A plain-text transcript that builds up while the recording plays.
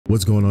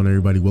What's going on,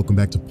 everybody? Welcome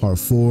back to part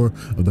 4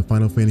 of the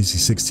Final Fantasy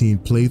 16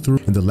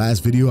 playthrough. In the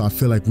last video, I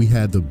feel like we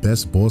had the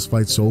best boss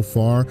fight so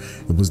far.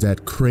 It was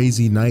that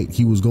crazy knight.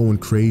 He was going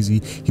crazy.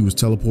 He was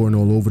teleporting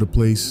all over the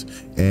place,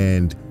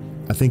 and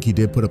I think he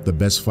did put up the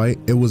best fight.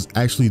 It was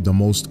actually the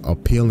most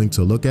appealing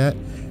to look at,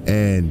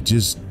 and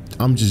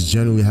I'm just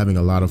genuinely having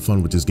a lot of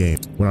fun with this game.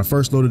 When I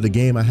first loaded the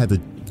game, I had the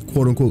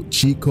quote-unquote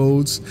cheat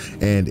codes,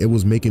 and it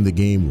was making the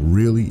game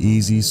really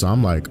easy. So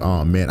I'm like,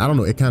 oh man, I don't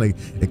know, it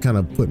kind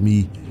of put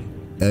me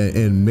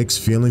in mixed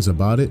feelings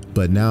about it.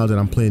 But now that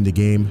I'm playing the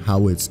game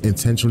how it's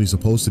intentionally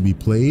supposed to be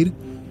played,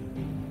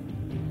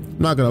 I'm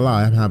not gonna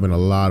lie, I'm having a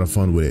lot of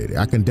fun with it.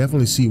 I can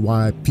definitely see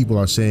why people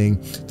are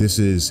saying this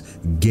is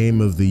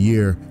game of the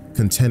year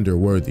contender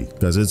worthy,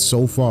 because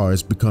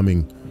it's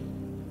becoming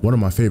one of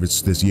my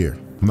favorites this year.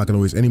 I'm not gonna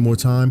waste any more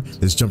time.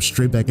 Let's jump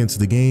straight back into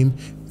the game.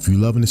 If you're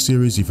loving the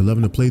series, if you're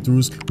loving the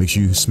playthroughs, make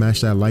sure you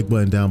smash that like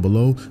button down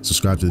below,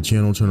 subscribe to the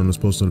channel, turn on those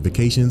post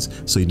notifications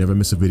so you never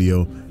miss a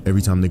video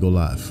every time they go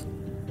live.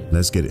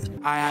 Let's get it.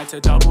 I had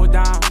to double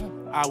down.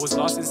 I was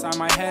lost inside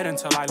my head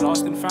until I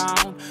lost and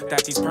found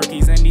that these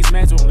perkies and these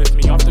meds won't lift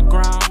me off the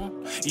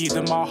ground.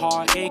 Either my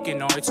heart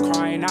aching or it's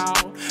crying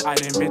out. I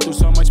done been through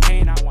so much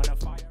pain, I wanna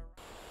fire.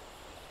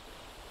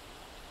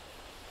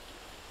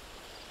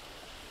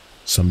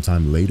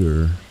 Sometime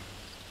later. I'm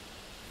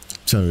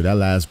telling you, that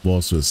last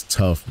boss was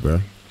tough,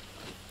 bro.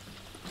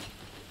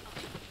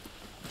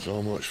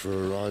 So much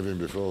for arriving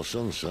before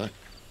sunset.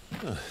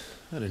 Oh,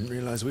 I didn't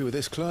realize we were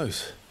this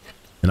close.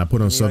 And I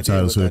put on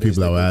subtitles for the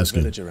people that were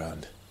asking.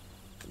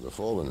 The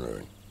Fallen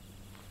Ruin.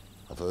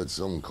 I've heard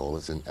some call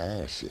it an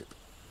airship.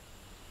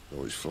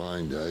 Though its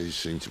flying days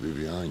seem to be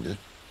behind it.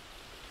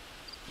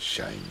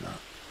 Shame that.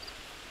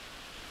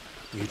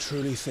 You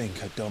truly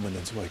think a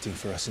dominant's waiting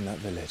for us in that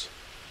village?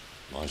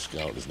 My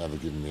scout has never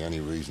given me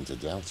any reason to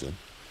doubt him.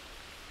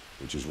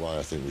 Which is why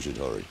I think we should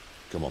hurry.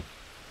 Come on.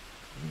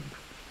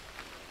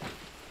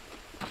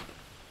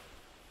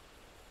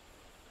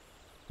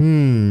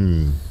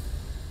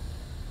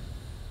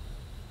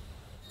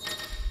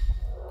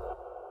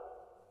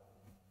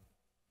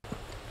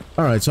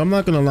 All right, so I'm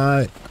not gonna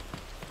lie,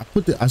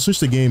 I switched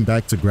the game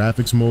back to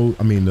graphics mode.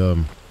 I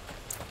mean,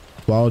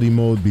 quality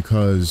mode,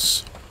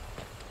 because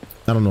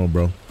I don't know,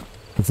 bro.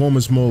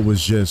 Performance mode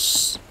was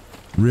just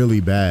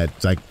really bad.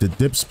 Like the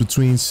dips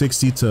between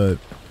 60 to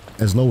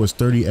as low as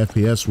 30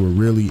 FPS were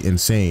really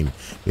insane.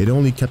 It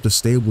only kept a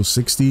stable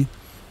 60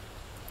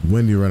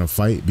 when you're in a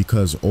fight,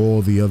 because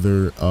all the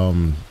other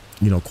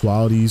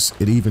qualities,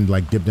 it even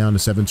like dipped down to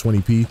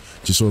 720p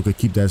just so it could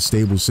keep that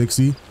stable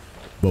 60.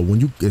 But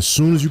when as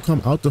soon as you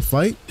come out of a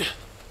fight,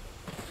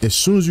 that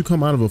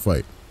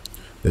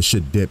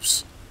shit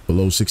dips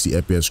below 60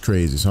 FPS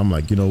crazy. So I'm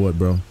like, you know what,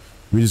 bro?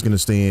 We're just gonna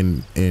stay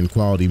in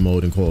quality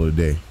mode and call it a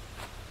day.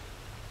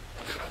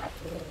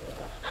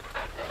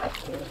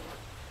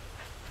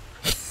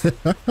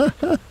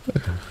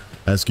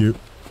 That's cute.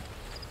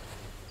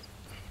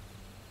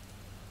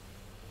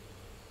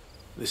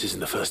 This isn't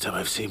the first time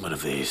I've seen one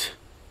of these.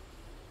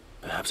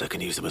 Perhaps I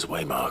can use them as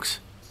waymarks.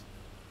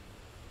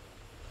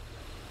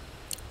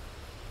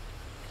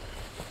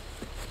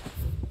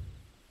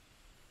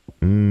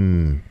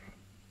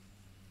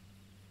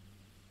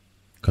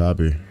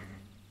 Copy.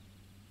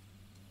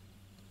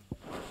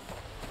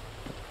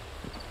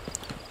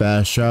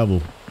 Fast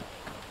travel.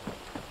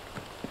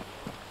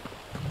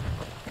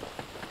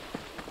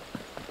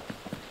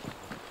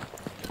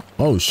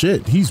 Oh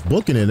shit, he's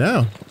booking it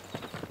now.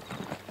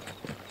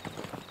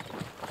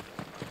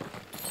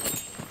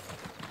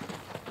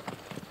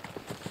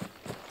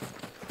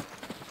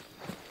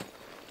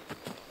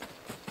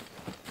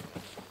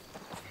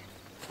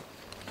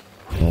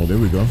 Oh, there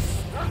we go.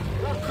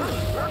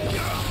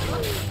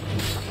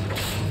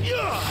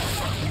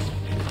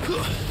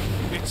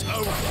 It's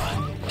over.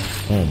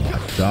 Oh my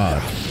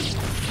god.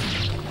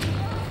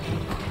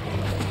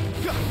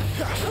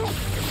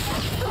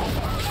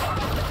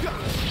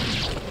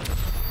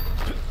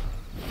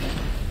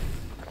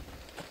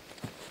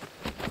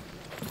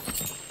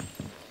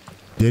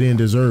 They didn't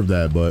deserve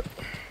that, but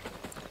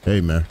hey,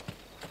 man.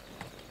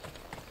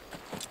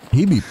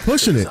 He be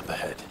pushing it. Up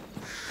ahead.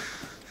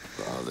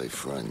 But are they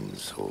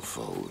friends or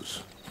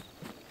foes?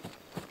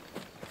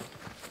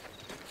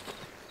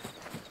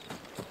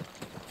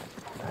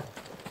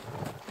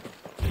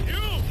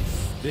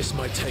 This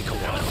might take a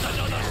while.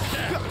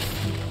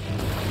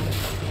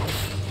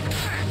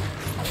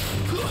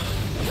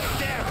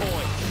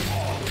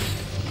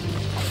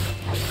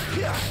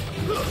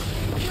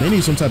 They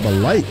need some type of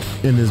light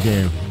in this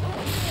game.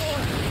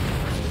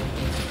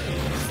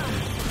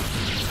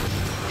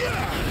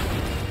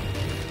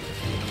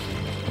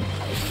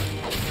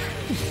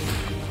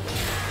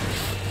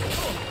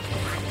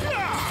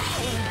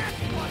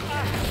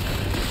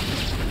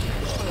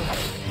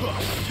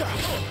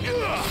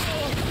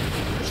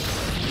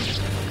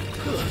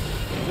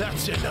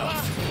 That's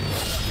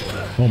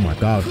enough. Oh my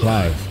god,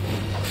 Clive.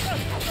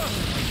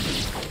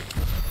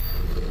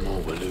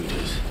 More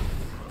Waluders.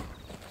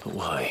 But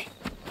why?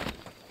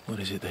 What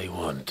is it they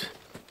want?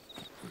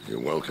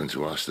 You're welcome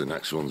to ask the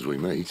next ones we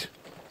meet.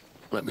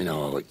 Let me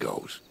know how it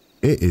goes.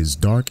 It is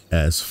dark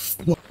as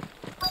fuck.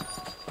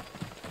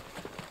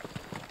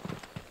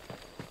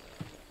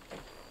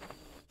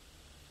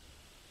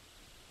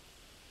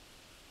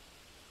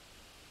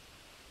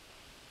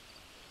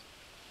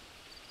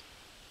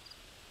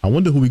 I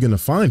wonder who we're gonna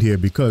find here,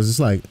 because it's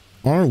like,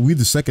 aren't we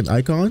the second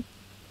icon?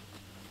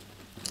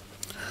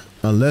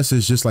 Unless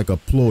it's just like a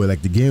ploy,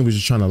 like the game was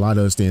just trying to lie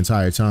to us the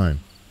entire time.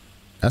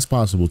 That's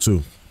possible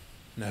too.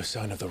 No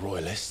sign of the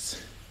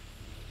royalists.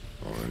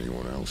 Or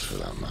anyone else for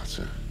that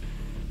matter.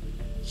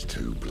 It's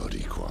too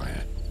bloody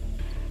quiet.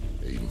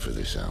 Even for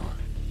this hour.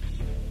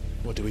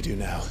 What do we do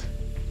now?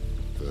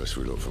 First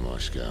we look for my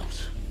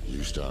scouts.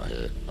 You start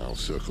here, I'll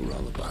circle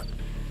round the back.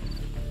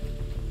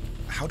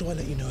 How do I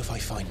let you know if I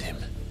find him?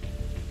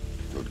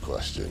 Good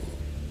question.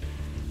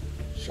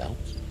 Shout?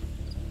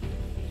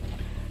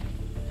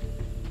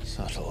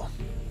 Subtle.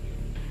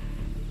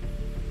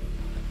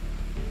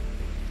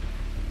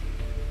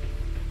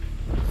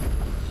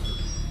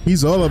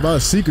 He's all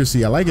about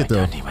secrecy. I like it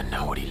though. I don't even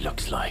know what he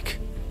looks like.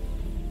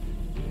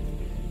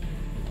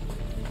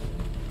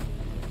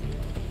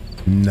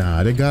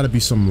 Nah, there gotta be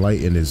some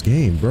light in this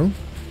game, bro.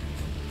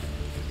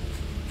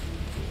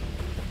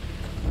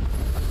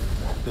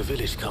 The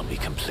village can't be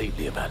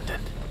completely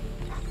abandoned,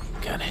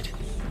 can it?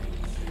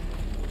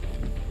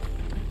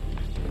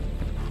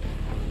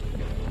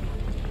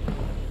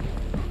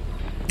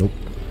 Nope.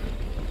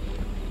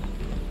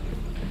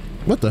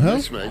 What the hell?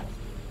 Yes, mate.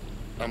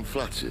 I'm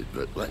flattered,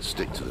 but let's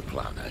stick to the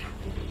plan, eh?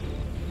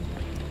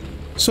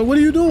 So what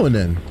are you doing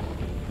then?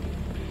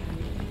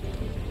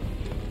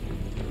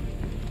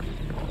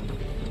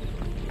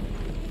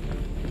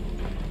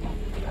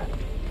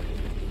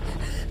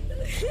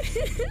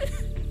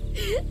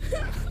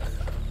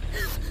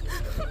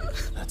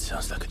 That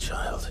sounds like a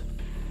child.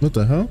 What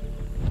the hell?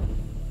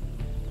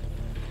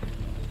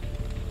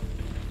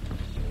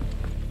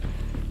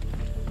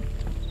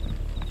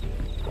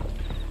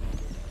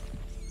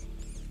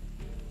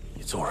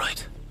 It's all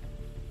right.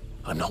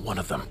 I'm not one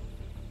of them.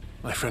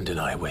 My friend and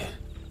I, we're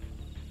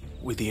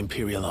with the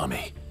Imperial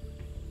Army,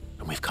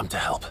 and we've come to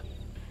help.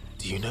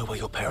 Do you know where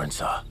your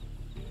parents are?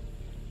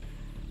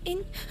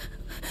 In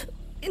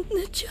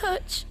the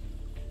church.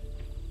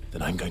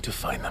 Then I'm going to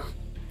find them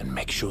and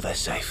make sure they're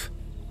safe.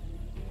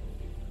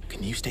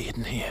 Can you stay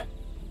hidden here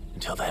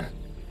until then?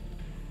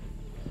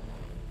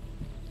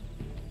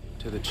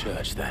 To the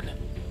church, then.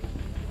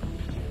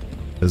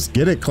 Let's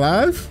get it,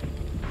 Clive.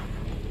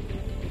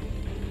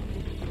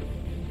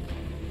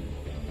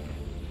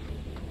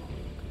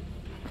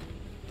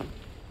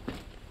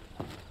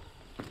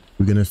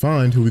 We're gonna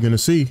find who we're gonna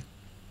see.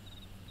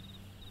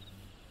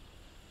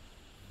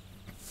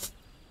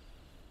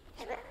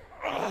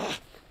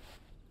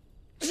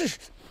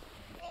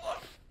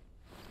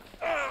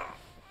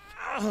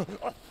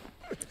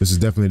 This is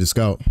definitely the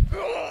scout.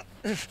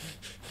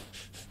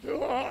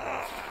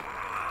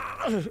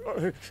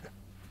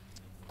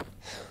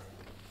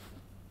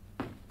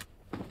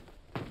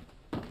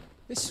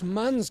 This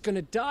man's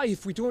gonna die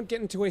if we don't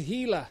get into a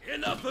healer.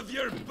 Enough of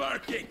your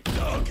barking,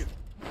 dog!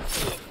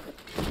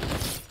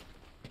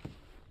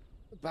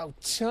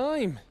 About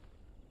time.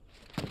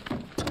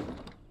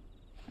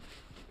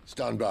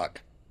 Stand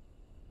back.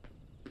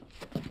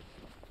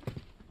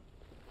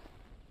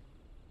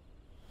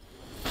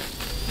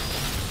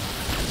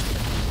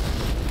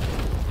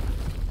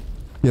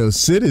 Yo,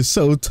 Sid is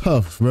so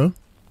tough, bro.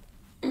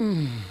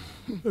 Who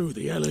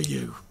the hell are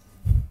you?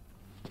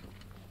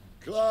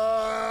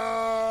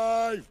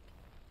 Clive!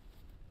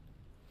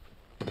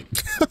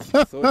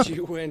 Thought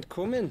you weren't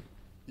coming.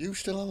 You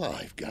still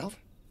alive, Gav?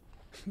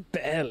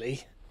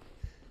 Barely.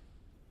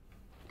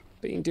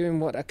 Been doing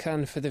what I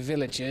can for the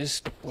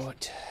villagers,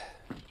 but...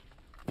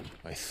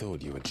 I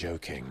thought you were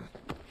joking.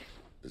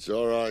 It's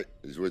all right.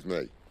 He's with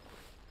me.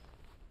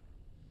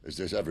 Is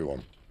this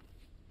everyone?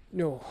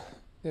 No,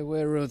 there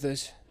were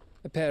others.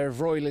 A pair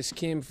of royalists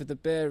came for the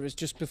bearers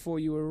just before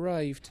you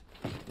arrived.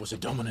 Was a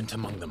dominant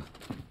among them?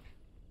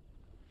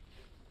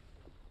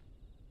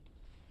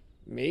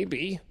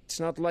 Maybe. It's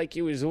not like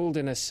he was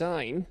holding a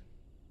sign.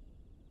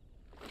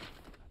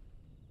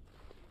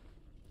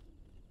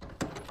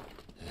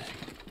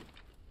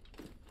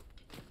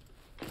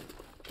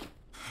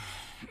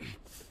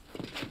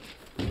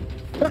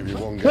 Give you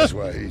one guess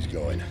where he's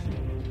going.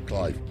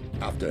 Clive,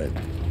 after him.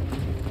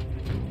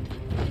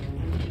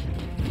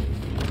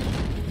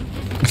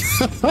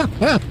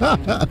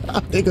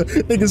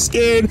 Nigga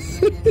scared.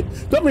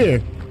 Come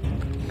here.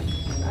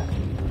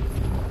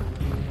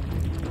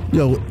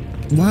 Yo,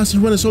 why is he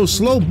running so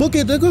slow? Book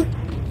it, nigga.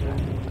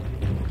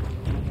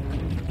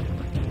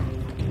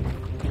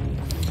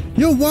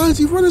 Yo, why is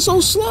he running so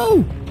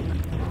slow?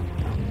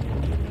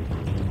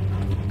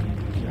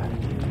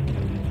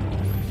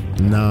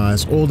 Nah,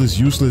 it's all this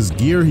useless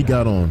gear he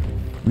got on.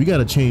 We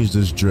gotta change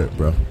this drip,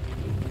 bro.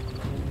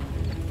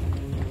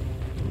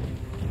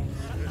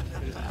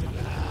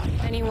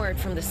 Any word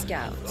from the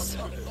scouts?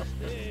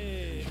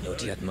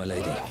 Not yet, my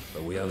lady,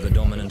 but we have the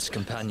dominant's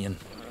companion.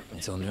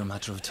 It's only a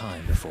matter of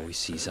time before we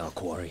seize our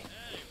quarry.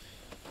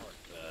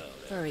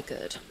 Very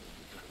good.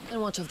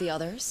 And what of the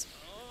others?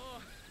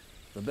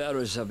 The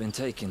bearers have been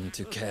taken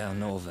to Caer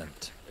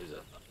Norvent.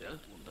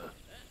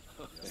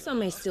 Some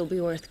may still be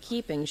worth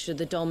keeping should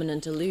the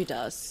dominant elude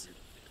us.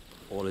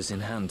 All is in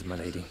hand, my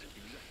lady.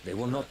 They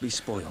will not be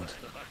spoiled.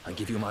 I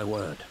give you my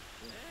word.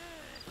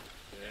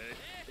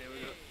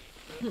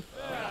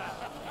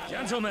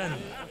 Gentlemen,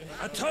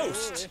 a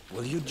toast!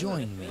 Will you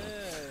join me?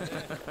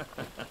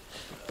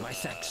 My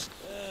thanks.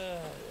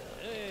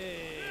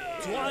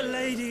 To Our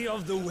Lady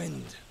of the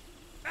Wind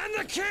and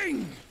the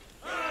King!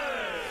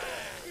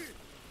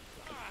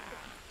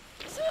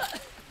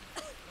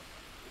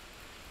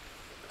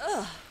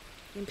 Ugh.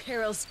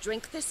 Imperials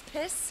drink this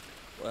piss?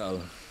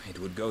 Well, it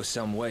would go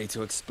some way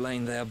to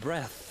explain their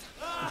breath.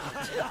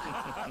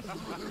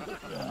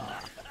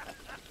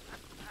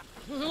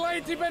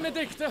 Lady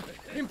Benedicta!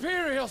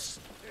 Imperials!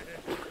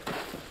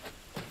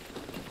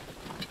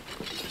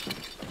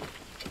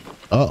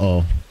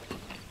 Uh-oh.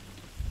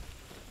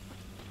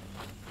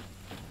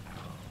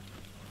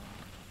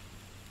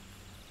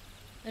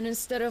 And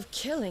instead of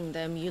killing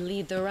them, you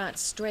lead the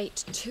rats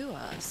straight to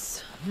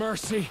us.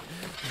 Mercy!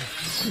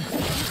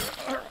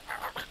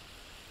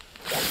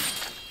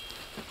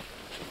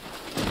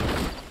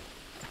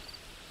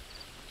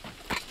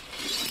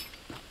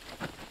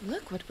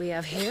 Look what we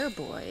have here,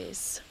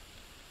 boys.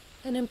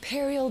 An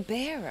Imperial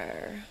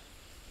bearer.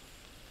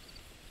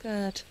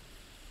 Good.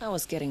 I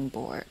was getting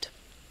bored.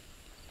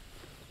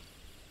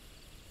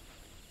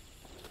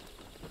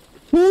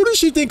 Who does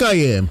she think I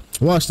am?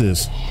 Watch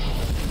this.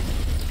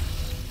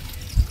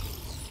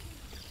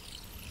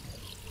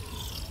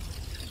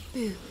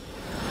 Boo.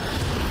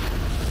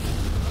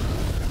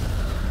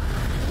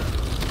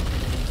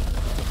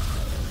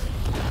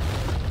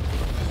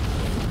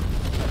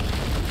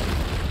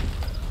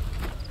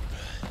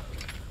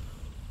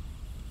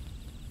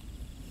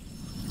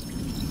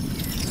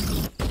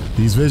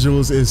 These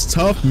visuals is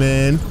tough,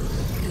 man.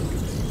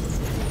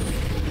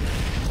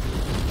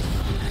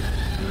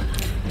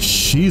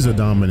 She's a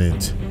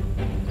dominant.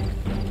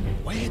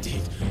 Where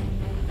did?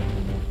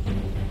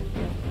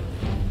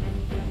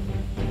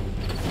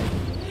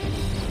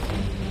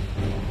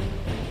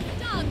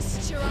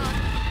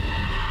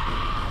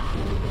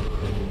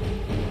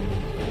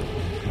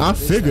 I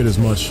figured as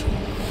much.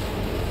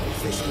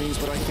 If this means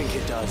what I think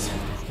it does,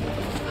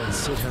 then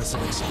Sid has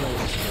some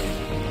explaining to do.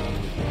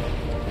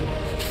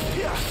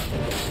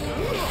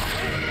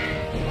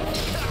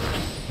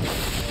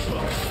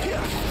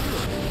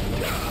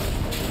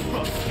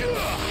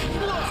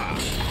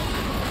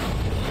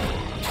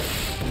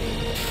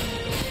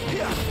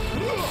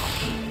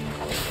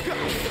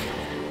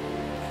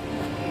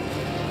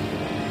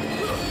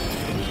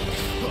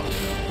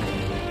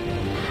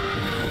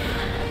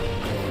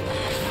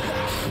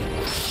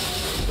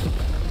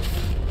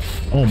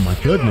 Oh my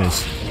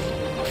goodness.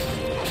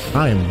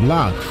 I am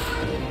blocked.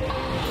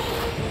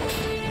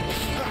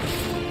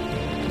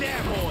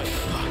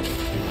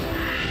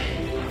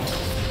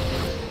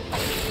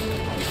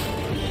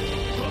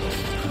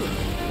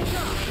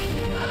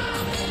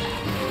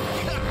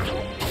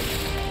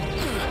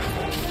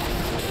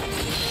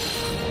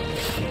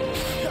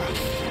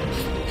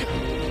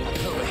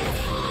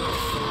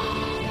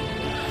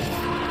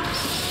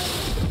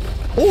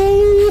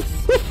 Oh!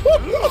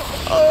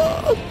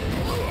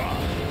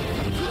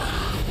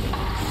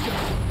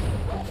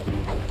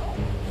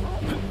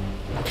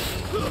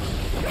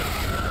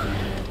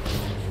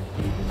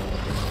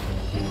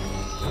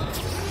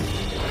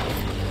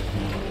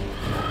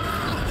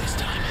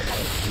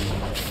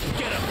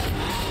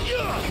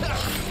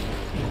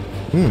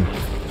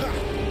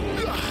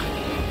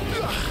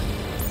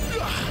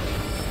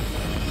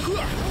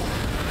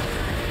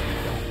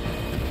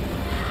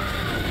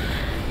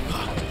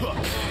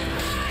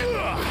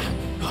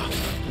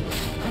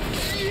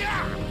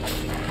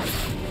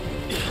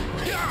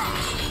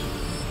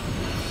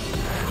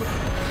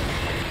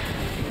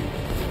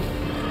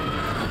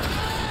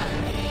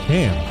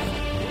 Damn. You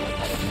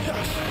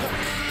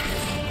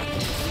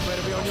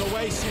better be on your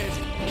way, Sid.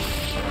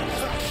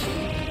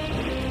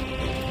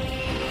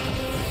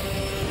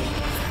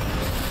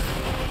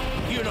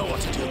 You know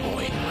what to do,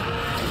 boy.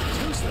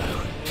 Too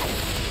slow.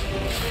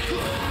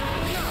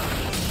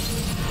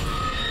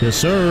 Yes,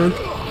 sir.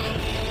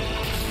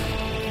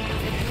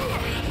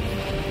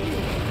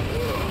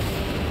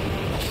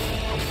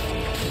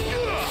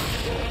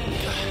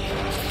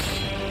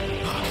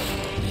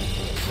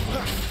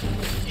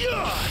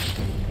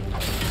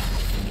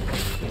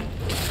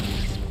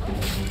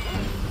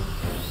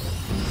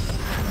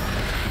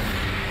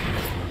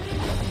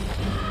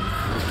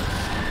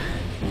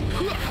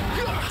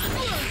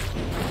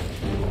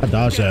 I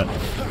dodged that.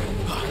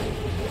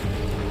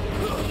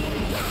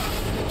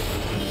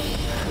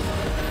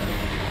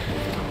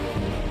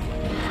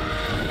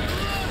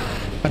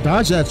 I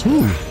dodged that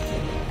too.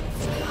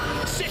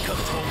 Sick of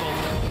Torvald.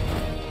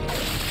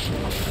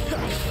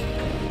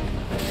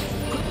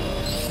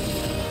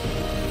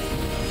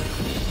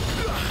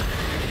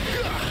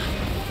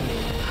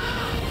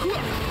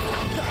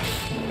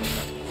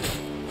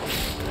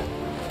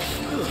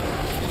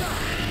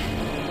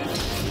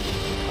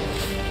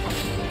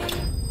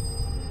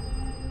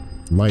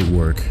 Light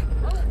work.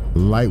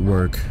 Light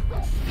work.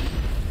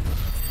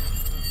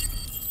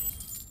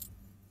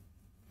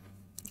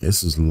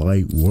 This is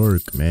light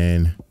work,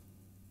 man.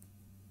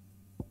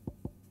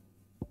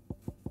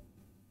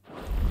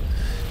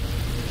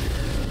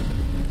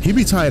 He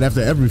be tired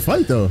after every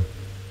fight, though.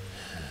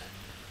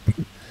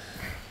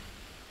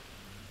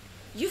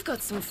 You've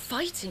got some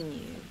fight in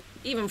you,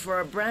 even for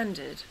a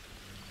branded.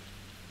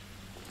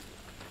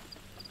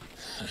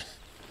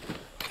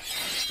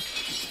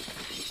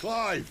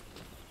 Clive!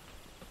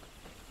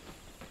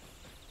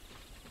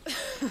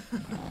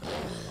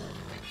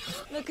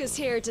 Look who's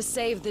here to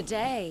save the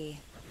day.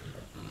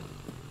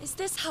 Is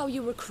this how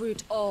you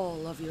recruit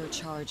all of your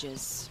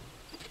charges?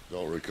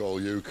 Don't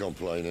recall you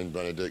complaining,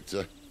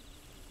 Benedicta.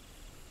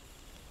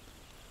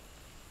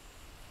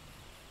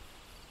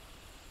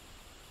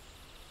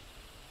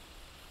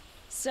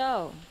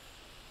 So,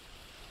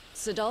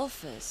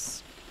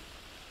 Sidolphus,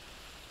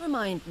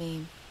 remind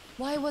me,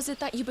 why was it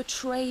that you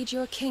betrayed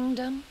your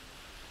kingdom?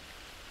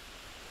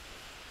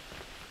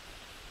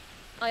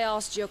 I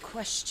asked you a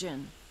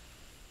question,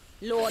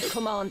 Lord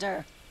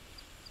Commander.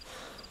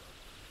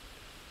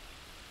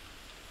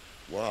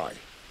 Why?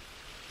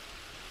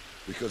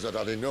 Because I'd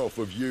had enough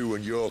of you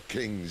and your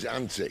king's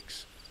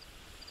antics.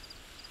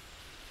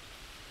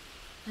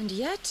 And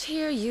yet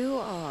here you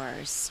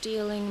are,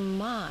 stealing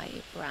my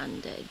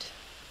branded.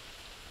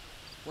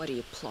 What are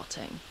you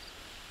plotting?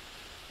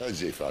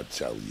 As if I'd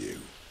tell you.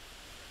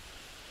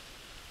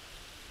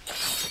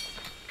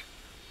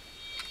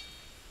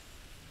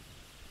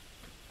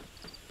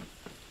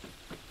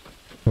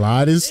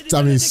 Plot is,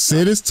 I mean,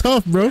 Sid is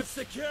tough, bro. I've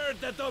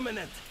secured the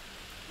dominant.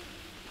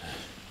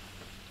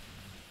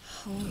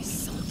 Always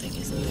something,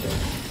 isn't there?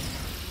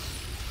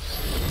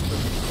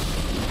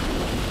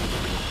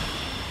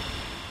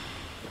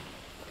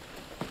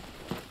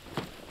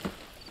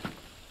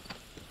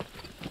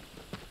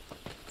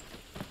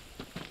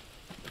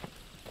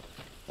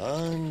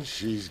 And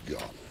she's gone.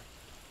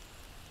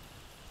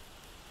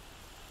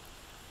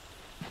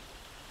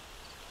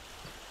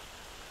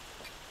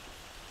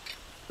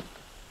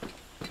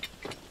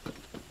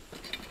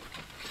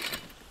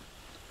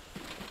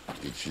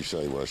 Did she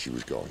say where she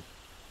was going?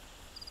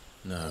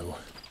 No.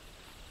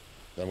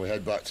 Then we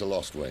head back to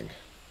Lost Wing.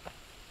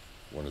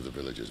 One of the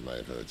villagers may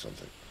have heard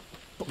something.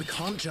 But we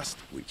can't just...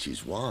 Which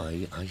is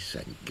why I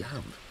sent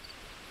Gav.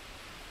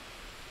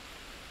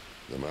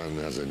 The man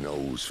has a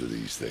nose for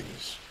these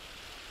things.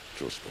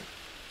 Trust me.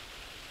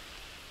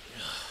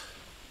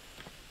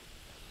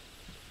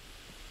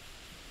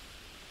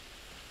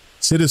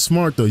 Sid is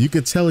smart, though. You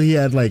could tell he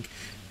had, like,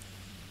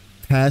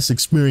 past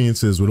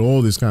experiences with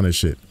all this kind of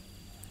shit.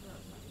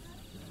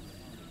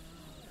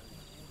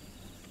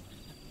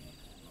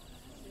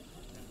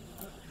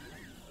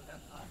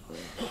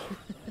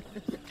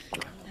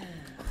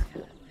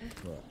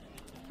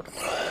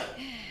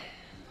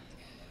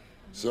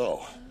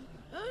 So,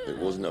 it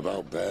wasn't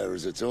about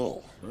bearers at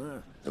all.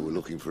 They were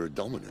looking for a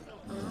dominant.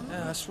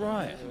 Yeah, that's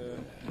right.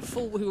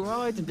 Thought we were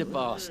hiding the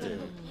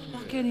bastard.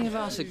 Like any of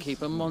us would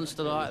keep a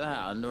monster like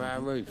that under our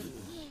roof.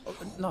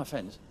 No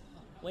offence.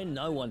 When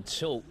no one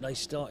talked, they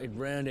started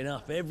rounding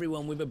up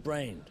everyone with a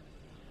brand.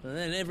 And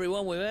then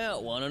everyone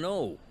without one and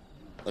all.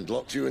 And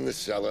locked you in the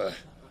cellar,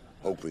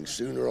 hoping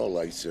sooner or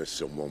later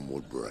someone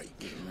would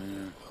break.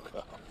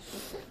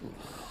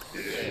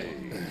 You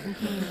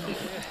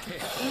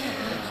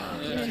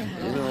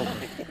know,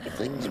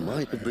 things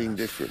might have been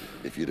different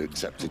if you'd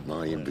accepted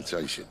my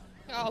invitation.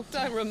 Oh,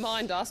 don't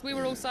remind us. We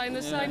were all saying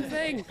the same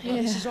thing.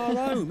 This is our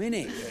home,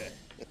 innit?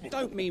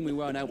 Don't mean we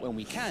won't out when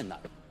we can,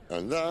 though.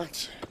 And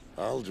that,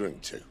 I'll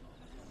drink to.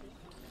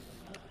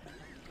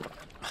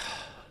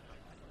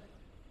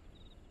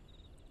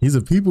 He's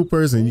a people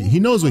person.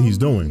 He knows what he's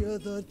doing.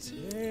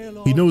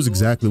 He knows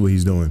exactly what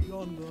he's doing.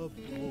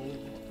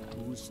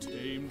 Whose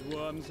tamed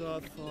ones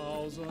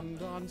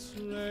 1,000 and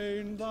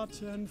slain the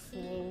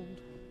tenfold.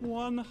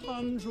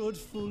 100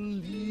 full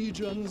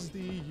legions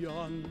the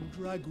young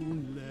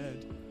dragoon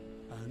led,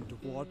 and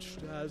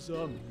watched as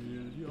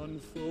 1,000,000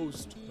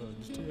 foes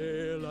turned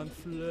tail and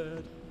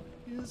fled.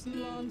 His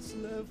lance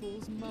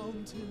levels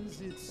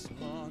mountains, it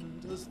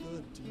slanders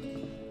the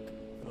deep.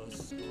 The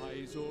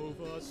skies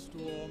over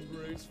storm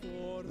breaks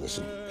for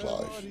Listen,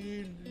 Clive.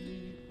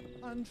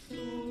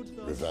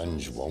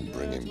 Revenge won't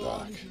bring him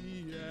back.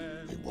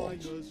 It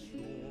won't.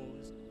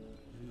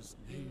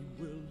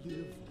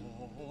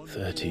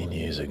 13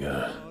 years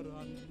ago,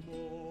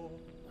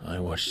 I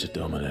watched a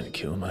dominant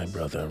kill my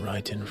brother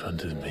right in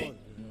front of me.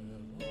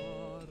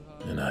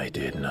 And I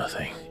did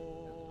nothing.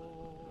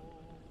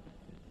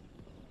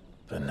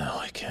 But now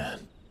I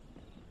can.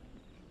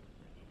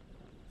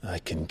 I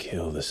can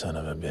kill the son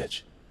of a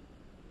bitch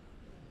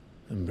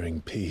and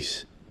bring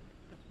peace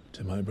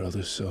to my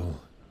brother's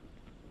soul.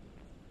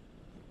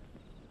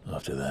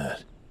 After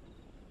that,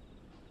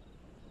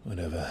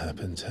 whatever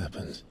happens,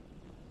 happens.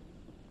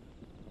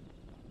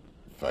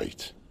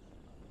 Fate.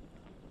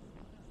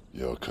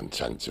 You're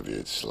content to be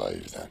its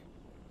slave, then?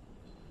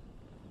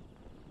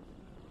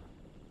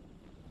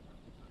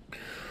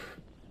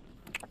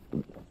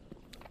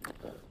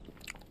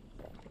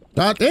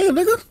 God damn,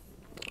 nigga.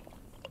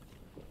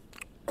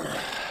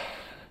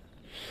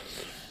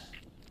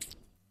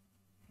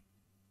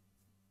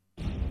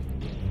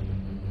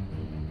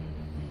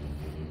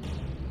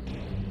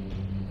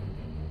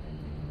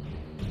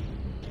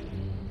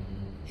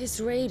 His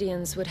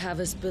radiance would have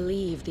us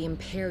believe the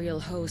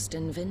Imperial host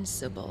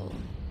invincible.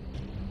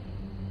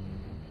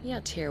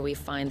 Yet here we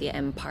find the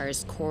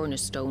Empire's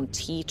cornerstone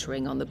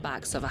teetering on the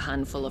backs of a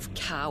handful of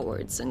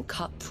cowards and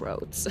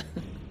cutthroats.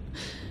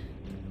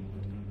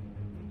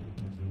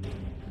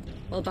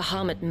 Well,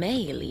 Bahamut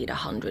may lead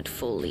 100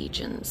 full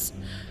legions.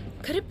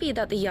 Could it be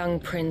that the young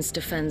prince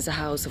defends a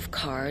house of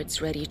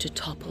cards ready to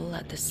topple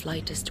at the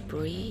slightest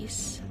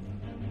breeze?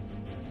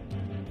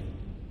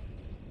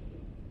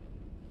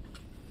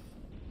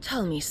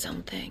 Tell me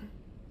something.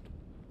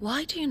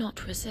 Why do you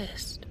not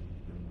resist?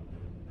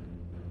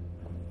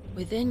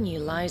 Within you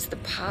lies the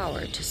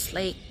power to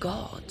slay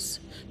gods.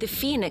 The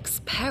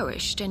phoenix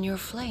perished in your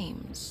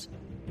flames.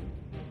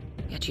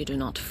 Yet you do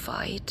not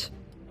fight.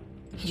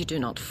 You do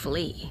not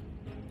flee.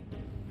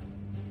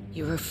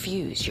 You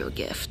refuse your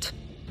gift.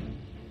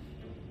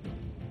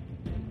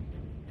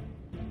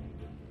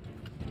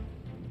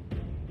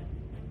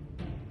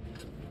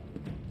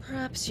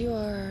 Perhaps you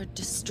are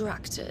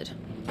distracted.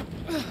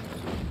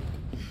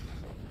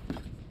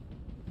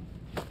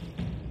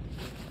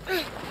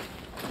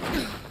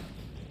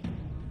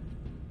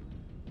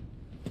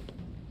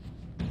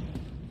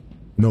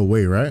 No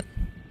way, right?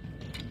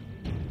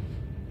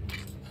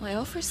 My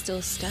offer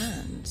still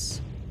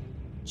stands.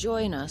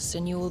 Join us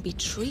and you will be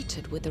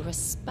treated with the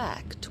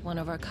respect one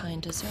of our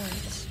kind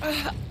deserves.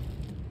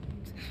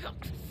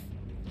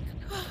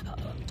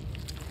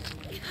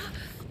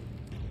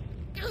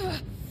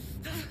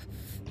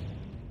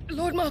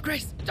 Lord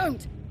Margrace,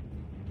 don't!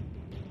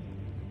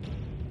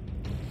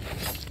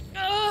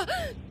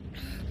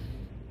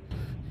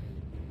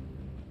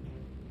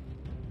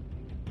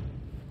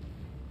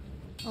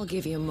 I'll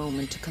give you a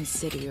moment to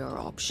consider your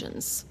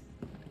options.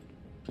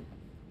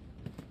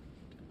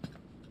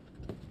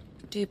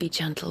 Do be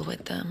gentle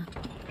with them.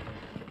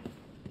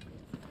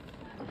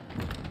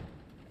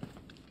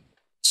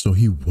 So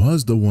he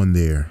was the one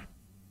there.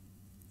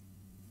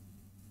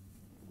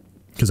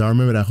 Because I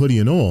remember that hoodie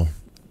and all.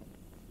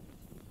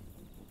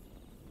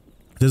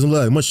 Doesn't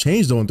look like much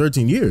change though in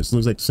 13 years.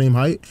 Looks like the same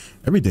height,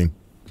 everything.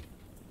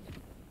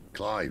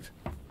 Clive.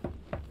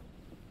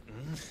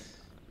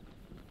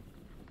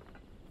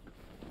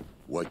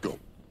 Wake up.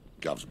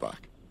 Gav's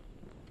back.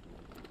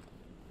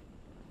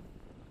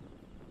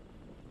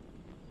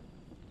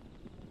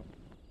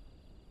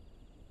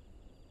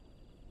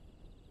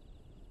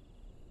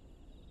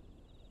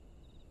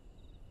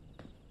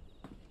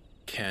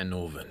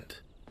 Cairnorvend.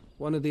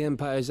 One of the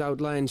Empire's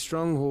outlying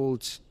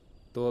strongholds,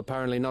 though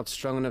apparently not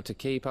strong enough to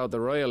keep out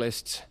the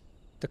Royalists.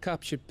 The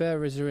captured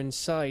bearers are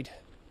inside.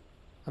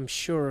 I'm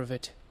sure of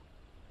it.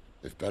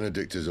 If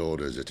Benedicta's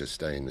orders are to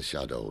stay in the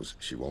shadows,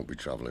 she won't be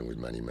traveling with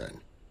many men.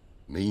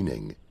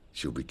 Meaning,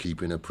 she'll be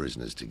keeping her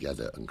prisoners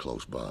together and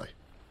close by.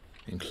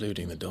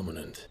 Including the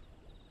Dominant.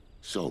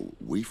 So,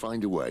 we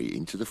find a way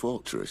into the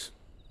fortress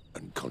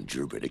and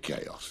conjure a bit of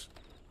chaos.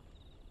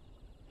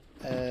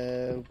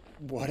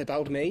 What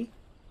about me?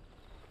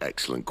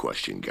 Excellent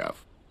question,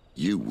 Gav.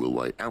 You will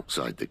wait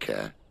outside the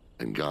care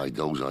and guide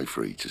those I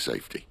free to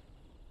safety.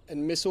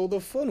 And miss all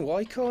the fun.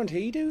 Why can't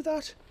he do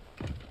that?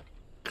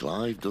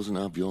 Clive doesn't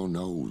have your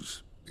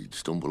nose. He'd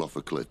stumble off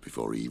a cliff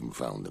before he even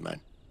found the men.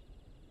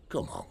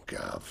 Come on,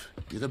 Gav.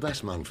 You're the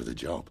best man for the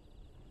job.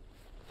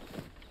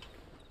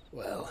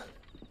 Well,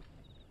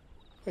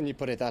 when you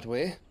put it that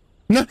way.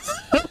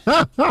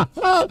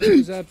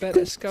 Suppose I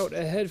better scout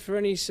ahead for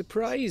any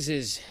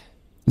surprises.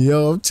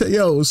 Yo,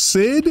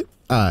 Sid.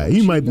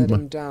 He might be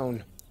him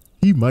down.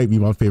 He might be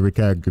my favorite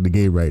character in the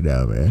game right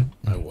now, man.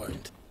 I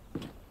won't.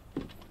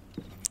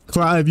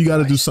 Clive, you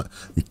gotta do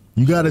something.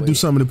 You gotta do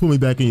something to put me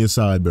back in your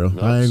side, bro.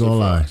 Not I ain't gonna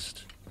lie.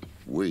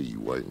 We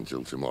wait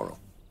until tomorrow.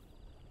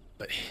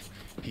 But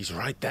he's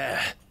right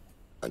there.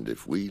 And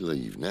if we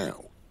leave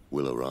now,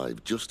 we'll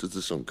arrive just as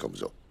the sun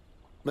comes up.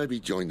 Maybe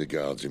join the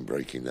guards in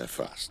breaking their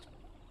fast.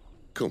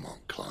 Come on,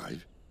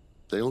 Clive.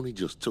 They only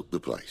just took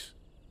the place.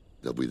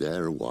 They'll be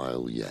there a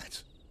while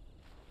yet.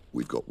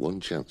 We've got one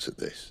chance at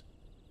this.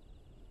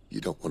 You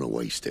don't want to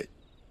waste it,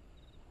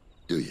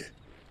 do you?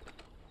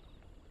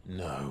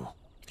 No.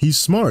 He's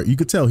smart. You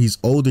could tell he's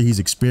older, he's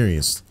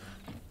experienced.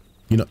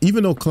 You know,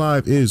 even though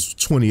Clive is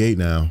 28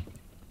 now,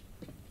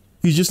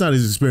 he's just not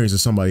as experienced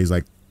as somebody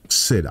like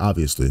Sid,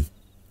 obviously.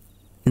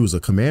 He was a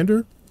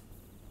commander.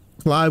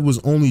 Clive was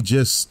only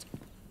just,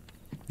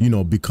 you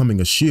know, becoming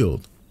a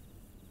shield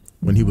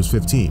when he was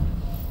 15.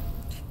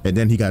 And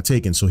then he got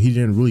taken, so he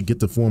didn't really get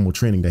the formal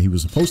training that he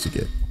was supposed to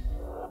get.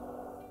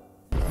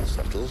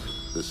 Settled.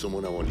 There's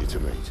someone I want you to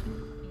meet.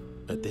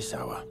 At this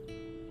hour?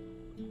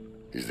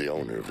 He's the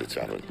owner of the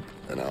tavern,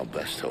 and our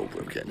best hope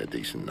of getting a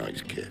decent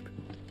night's kip.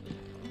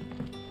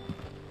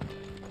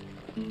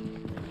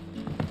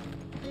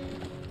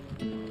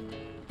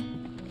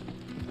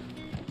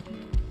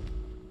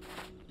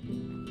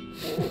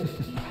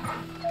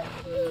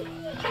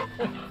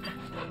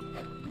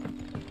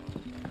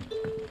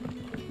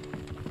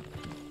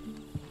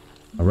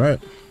 All right.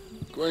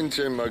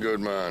 Quentin, my good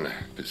man.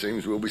 It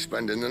seems we'll be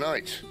spending the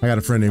night. I got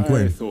a friend named I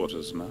Quentin. thought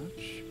as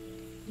much.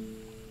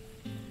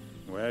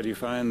 Where do you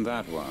find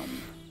that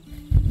one?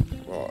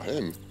 What,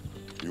 him?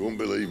 You wouldn't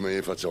believe me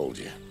if I told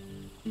you.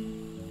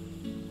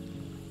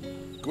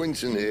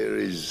 Quentin here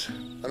is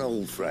an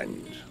old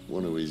friend,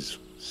 one who is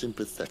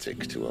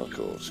sympathetic to our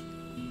cause.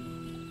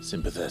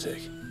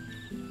 Sympathetic?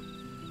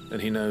 And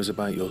he knows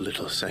about your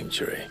little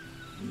sanctuary.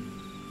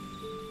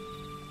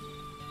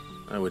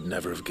 I would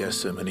never have guessed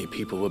so many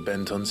people were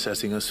bent on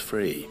setting us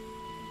free.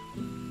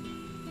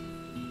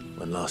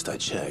 When last I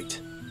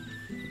checked,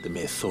 the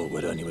mere thought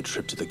would earn you a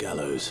trip to the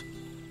gallows.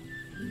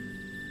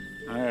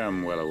 I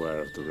am well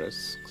aware of the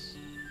risks,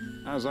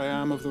 as I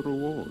am of the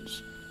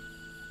rewards.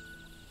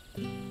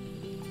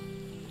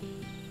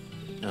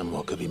 And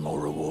what could be more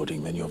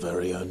rewarding than your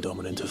very own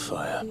dominant of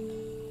fire?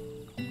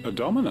 A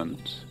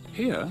dominant?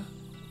 Here?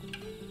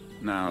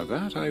 Now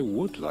that I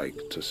would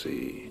like to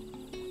see.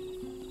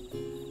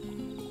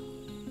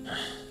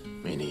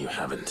 Meaning you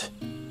haven't?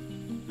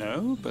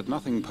 No, but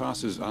nothing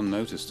passes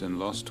unnoticed in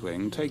Lost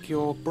Wing. Take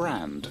your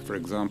brand, for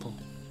example.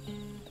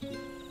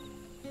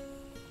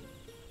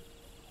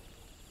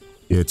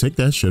 Yeah, take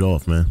that shit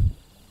off, man.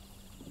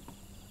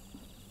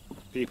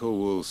 People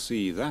will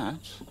see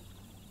that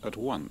at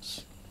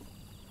once.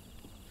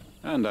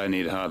 And I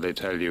need hardly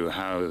tell you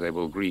how they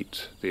will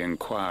greet the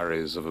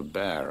inquiries of a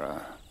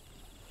bearer.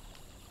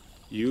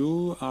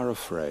 You are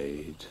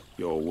afraid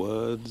your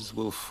words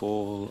will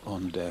fall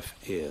on deaf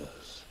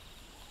ears,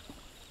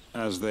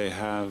 as they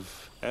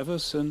have ever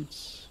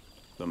since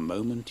the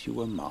moment you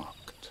were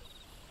marked.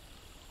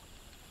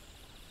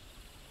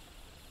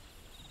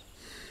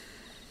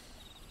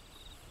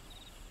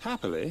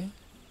 Happily,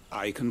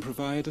 I can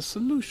provide a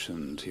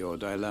solution to your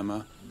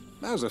dilemma,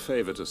 as a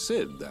favor to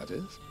Sid, that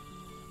is.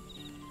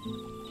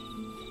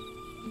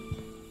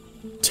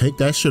 Take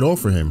that shit off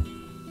for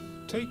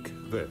him. Take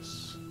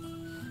this.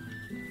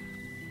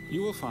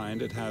 You will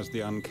find it has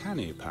the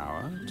uncanny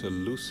power to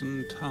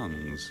loosen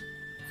tongues.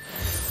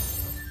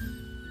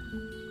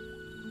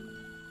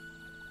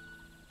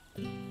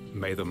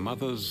 May the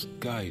mothers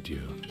guide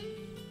you.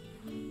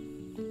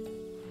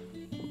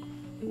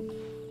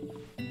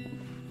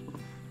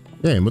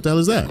 Damn, what the hell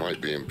is that? It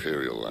might be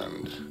Imperial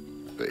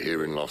land, but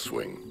here in Lost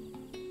Wing,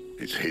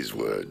 it's his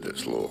word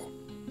that's law.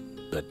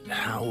 But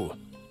how?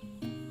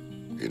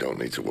 You don't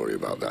need to worry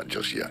about that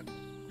just yet.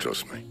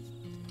 Trust me.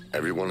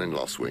 Everyone in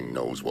Lost Wing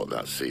knows what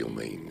that seal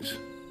means,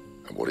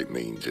 and what it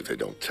means if they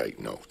don't take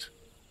note.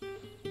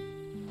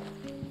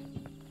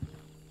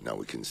 Now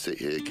we can sit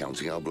here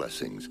counting our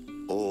blessings,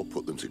 or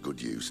put them to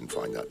good use and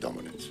find that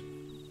dominance.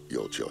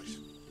 Your choice.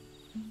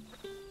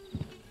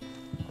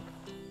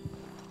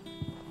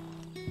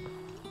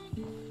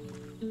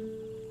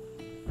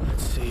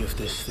 Let's see if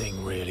this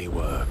thing really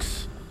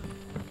works.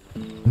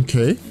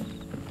 Okay.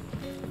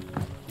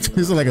 This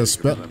is like a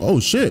spell.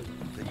 Oh shit.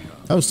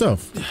 That was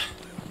tough.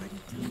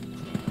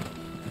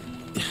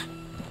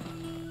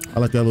 I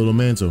like that little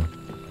mantle.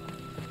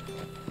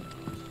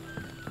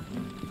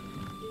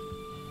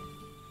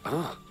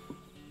 Ah.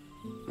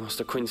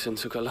 Master Quentin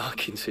took a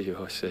liking to you,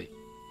 I see.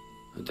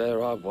 And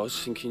there I was,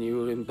 thinking you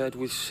were in bed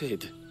with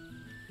Sid.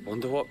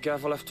 Wonder what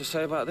Gav will have to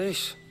say about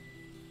this.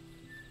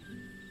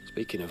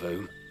 Speaking of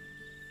whom,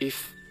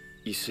 if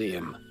you see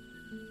him,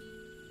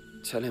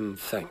 tell him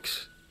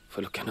thanks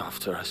for looking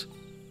after us.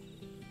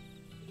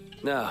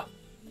 Now,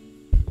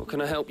 what can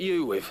I help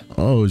you with?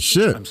 Oh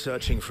shit. I'm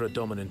searching for a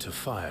dominant of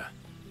fire.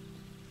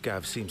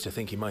 Gav seems to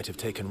think he might have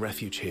taken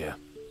refuge here.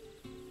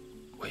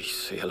 We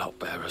see a lot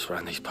bearers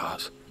around these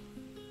parts.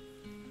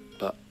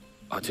 But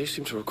I do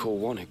seem to recall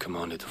one who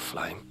commanded the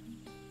flame.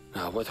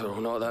 Now, whether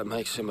or not that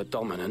makes him a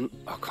dominant,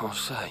 I can't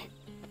say.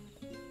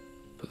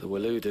 But the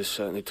Waluders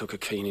certainly took a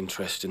keen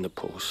interest in the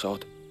poor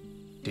sod.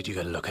 Did you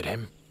get a look at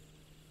him?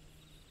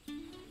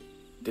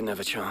 Didn't have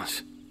a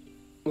chance.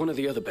 One of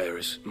the other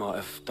bearers might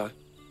have, though.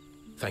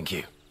 Thank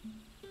you.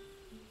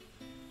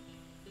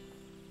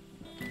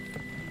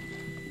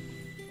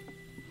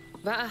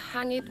 That a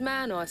hanged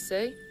man, I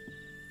see.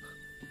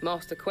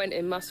 Master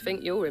Quentin must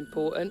think you're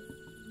important.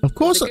 Of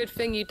course. It's a good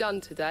thing you done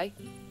today.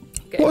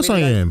 Of course I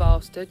am.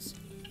 Bastards.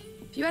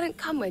 If you hadn't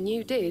come when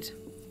you did,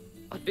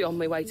 I'd be on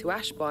my way to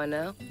Ash by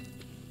now.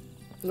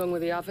 Along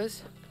with the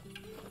others.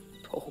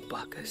 Poor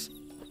buggers.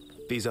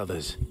 These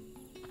others,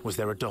 was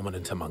there a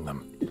dominant among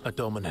them? A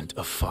dominant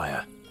of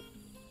fire?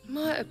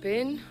 Might have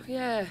been,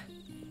 yeah.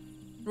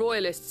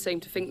 Royalists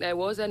seem to think there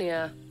was,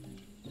 anyhow.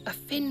 A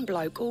thin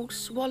bloke all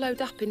swallowed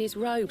up in his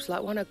robes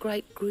like one of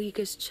Great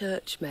Grieger's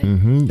churchmen.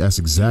 Mm-hmm, that's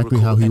exactly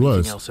how he was.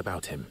 Anything else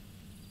about him?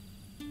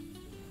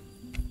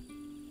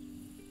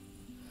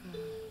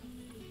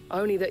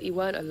 Only that he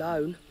weren't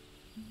alone.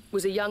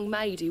 Was a young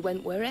maid who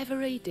went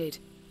wherever he did,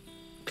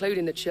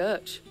 including the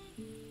church,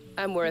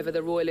 and wherever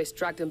the Royalists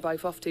dragged them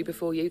both off to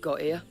before you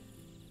got here.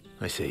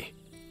 I see.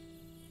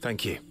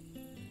 Thank you.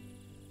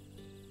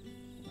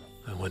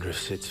 I wonder if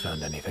Sid's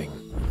found anything.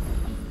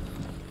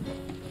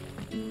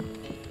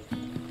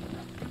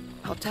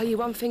 I'll tell you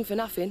one thing for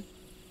nothing.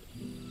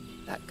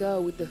 That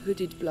girl with the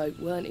hooded bloke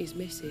weren't his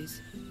missus.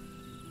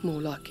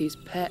 More like his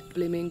pet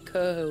blimmin'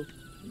 curl.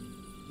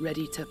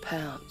 Ready to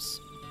pounce.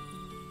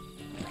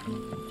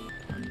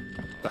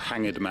 The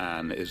hanged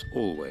man is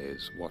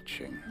always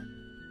watching.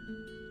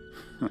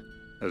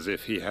 As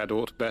if he had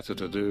aught better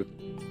to do.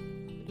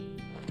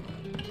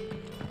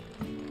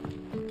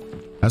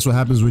 That's what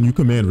happens when you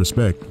command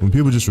respect. When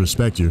people just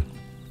respect you.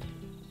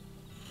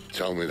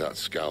 Tell me that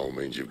scowl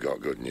means you've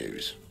got good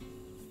news.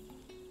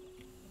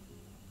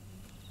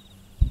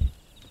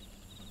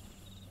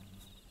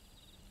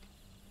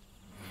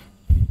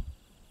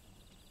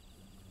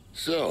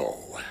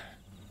 So,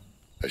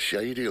 a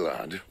shady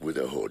lad with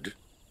a hood,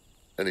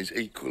 and his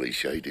equally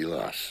shady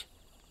lass.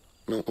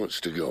 Not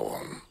much to go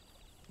on,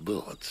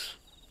 but...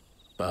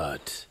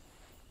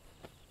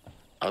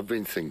 I've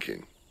been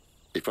thinking,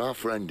 if our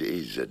friend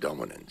is a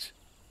dominant,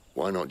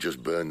 why not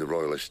just burn the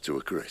royalists to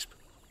a crisp?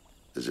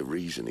 There's a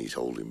reason he's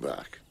holding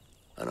back,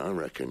 and I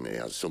reckon it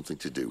has something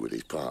to do with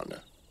his partner.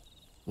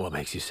 What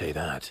makes you say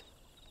that?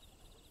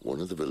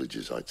 One of the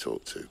villagers I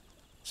talked to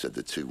said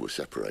the two were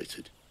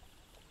separated.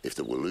 If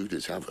the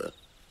Waluders have her,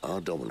 our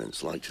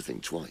dominants like to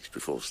think twice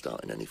before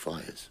starting any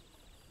fires.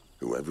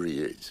 Whoever he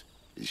is,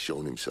 he's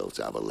shown himself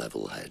to have a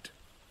level head.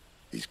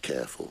 He's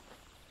careful,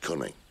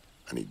 cunning,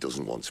 and he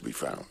doesn't want to be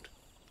found.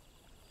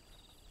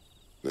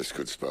 This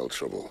could spell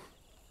trouble.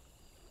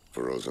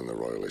 For us and the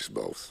Royalists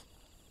both.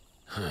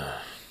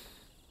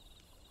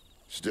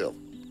 Still,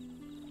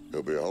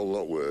 it'll be a whole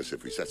lot worse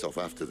if we set off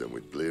after them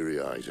with bleary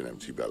eyes and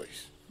empty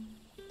bellies.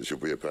 There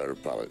should be a pair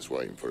of pallets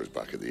waiting for us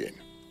back at the inn.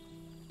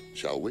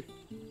 Shall we?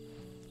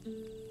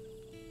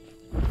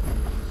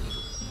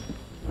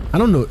 I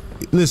don't know.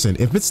 Listen,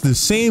 if it's the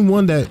same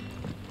one that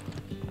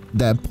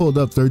pulled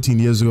up 13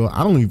 years ago,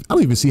 I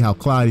don't even see how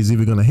Clyde is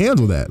even gonna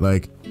handle that.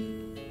 Like,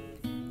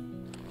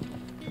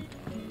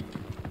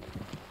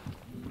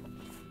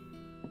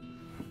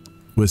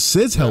 with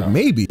Sid's help,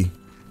 maybe.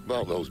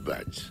 About those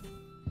beds.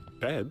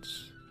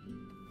 Beds?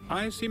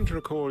 I seem to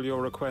recall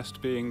your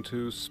request being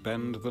to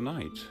spend the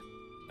night.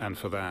 And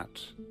for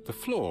that, the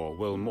floor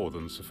will more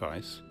than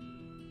suffice.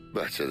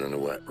 Better than a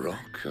wet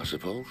rock, I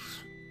suppose.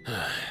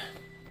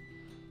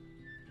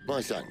 My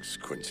thanks,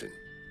 Quentin.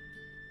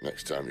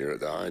 Next time you're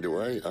at the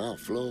hideaway, our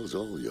floor's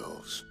all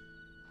yours.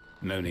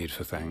 No need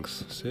for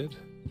thanks, Sid.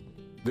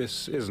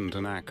 This isn't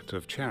an act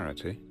of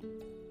charity.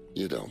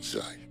 You don't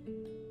say.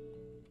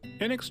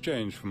 In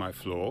exchange for my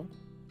floor,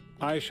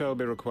 I shall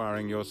be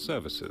requiring your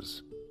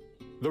services.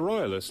 The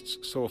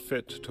Royalists saw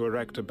fit to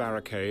erect a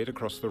barricade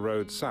across the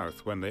road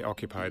south when they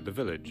occupied the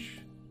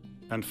village,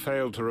 and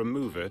failed to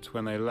remove it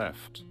when they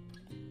left.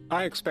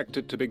 I expect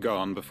it to be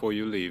gone before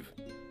you leave.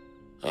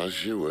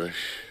 As you wish.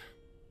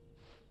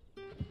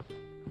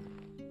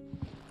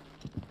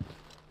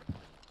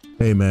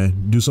 Hey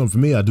man, do something for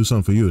me, I do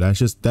something for you. That's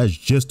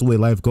just the way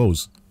life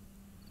goes.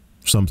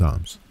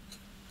 Sometimes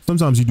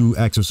you do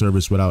acts of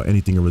service without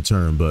anything in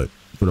return, but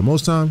for the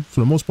most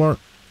part,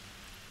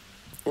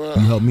 well,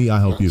 you help me, I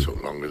help you. That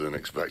took longer than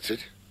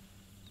expected.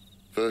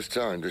 First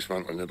time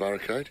dismantling the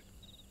barricade.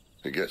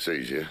 It gets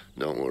easier,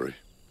 don't worry.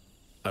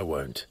 I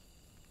won't.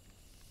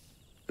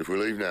 If we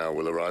leave now,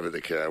 we'll arrive at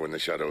the care when the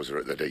shadows are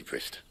at their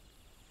deepest.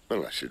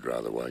 Unless you'd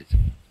rather wait.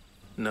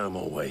 No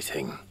more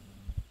waiting.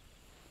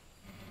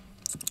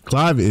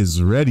 Clive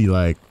is ready,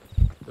 like...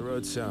 The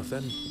road south,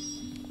 then?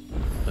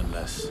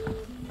 Unless...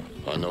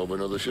 I know of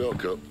another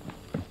shortcut.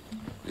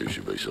 You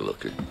should be so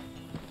lucky.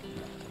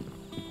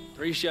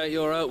 Appreciate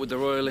your help with the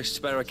Royalists'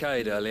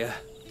 barricade earlier.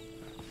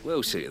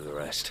 We'll see to the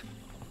rest.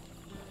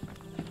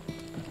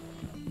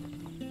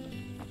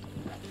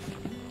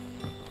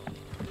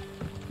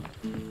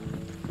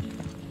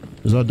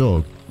 There's our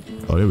dog.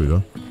 Oh, there we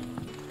go.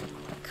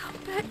 Come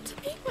back to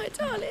me, my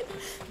darling.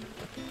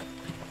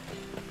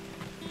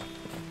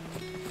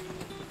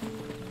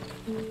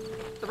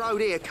 The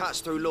road here cuts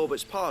through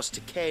Lorbert's Pass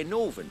to Care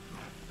Northern.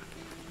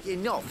 You're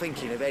not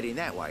thinking of heading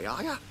that way,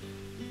 are you?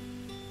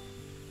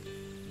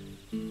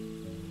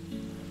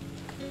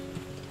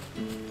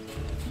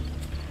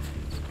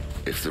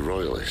 If the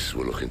Royalists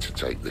were looking to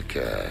take the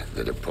care,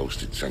 they'd have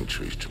posted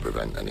sentries to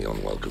prevent any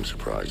unwelcome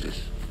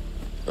surprises.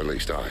 At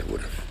least I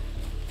would have.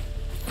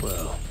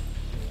 Well,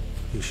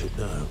 you should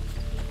know.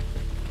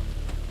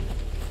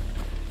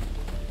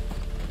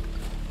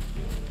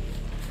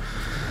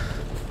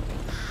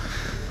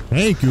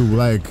 Thank you,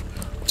 like,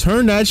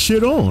 turn that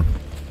shit on.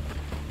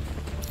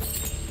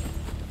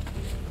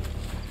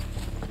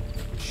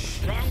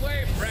 Strong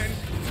way, friend.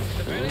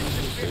 The village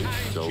is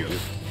behind you.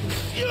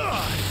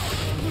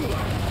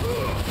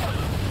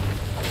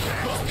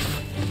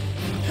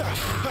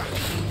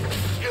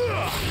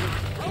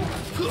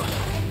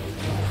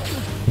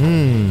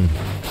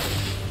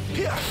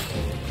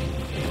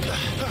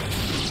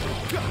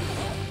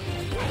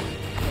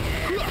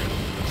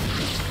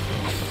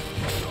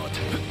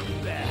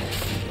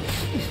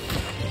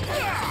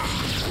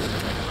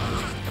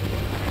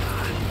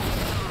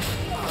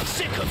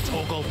 Sick of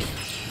Toggle.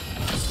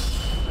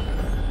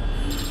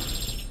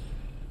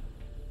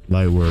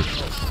 Light work.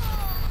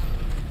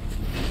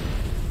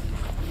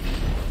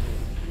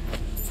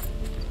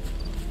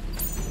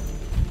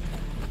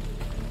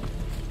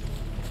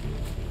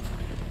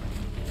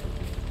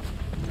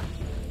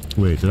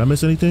 Wait, did I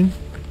miss anything?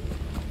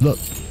 Look,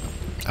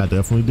 I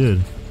definitely did.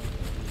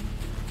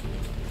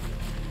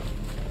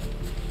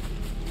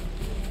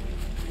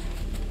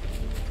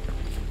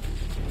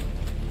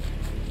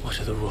 What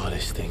are the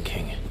royalists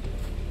thinking?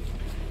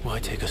 Why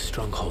take a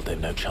stronghold they've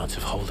no chance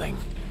of holding?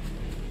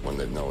 When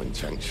they've no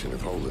intention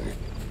of holding it.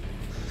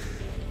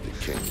 The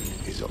king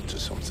is up to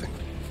something.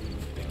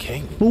 The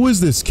king? Who is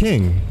this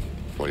king?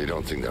 Well, you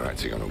don't think they're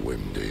acting on a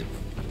whim, do you?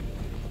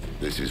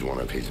 This is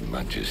one of His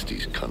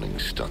Majesty's cunning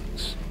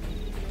stunts,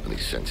 and he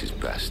sent his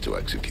best to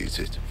execute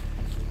it.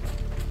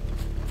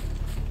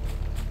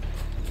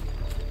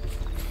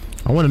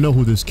 I want to know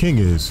who this king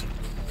is.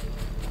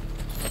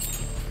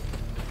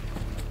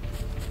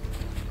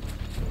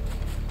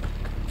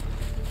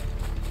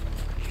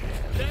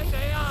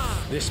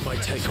 This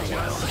might take a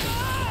while.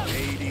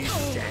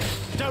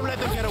 Don't let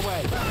them get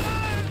away.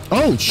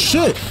 Oh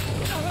shit!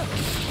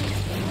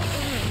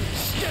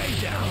 Stay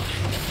down.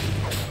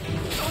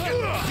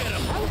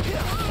 Get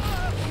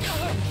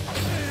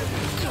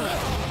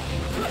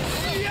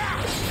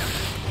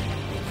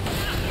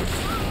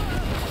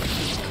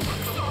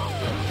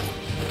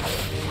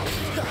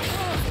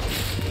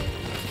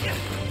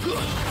him.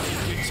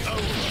 It's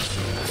over.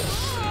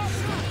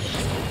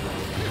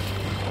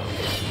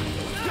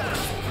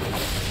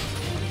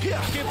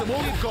 Give them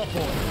all you've got,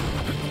 boy.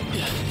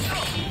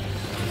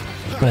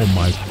 Oh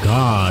my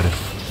god.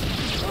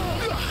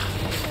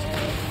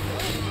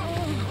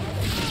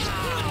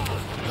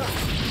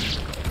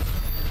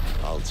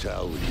 I'll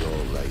tell your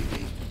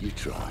lady. You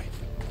try.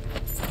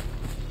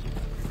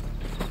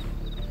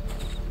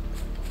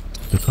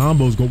 The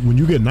combos go when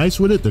you get nice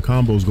with it, the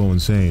combos go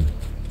insane.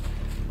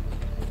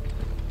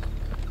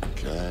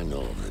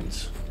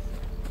 Cairnorvins.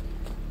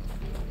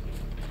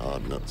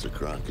 Hard nut to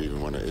crack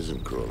even when it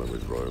isn't crawling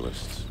with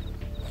royalists.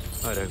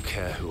 I don't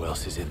care who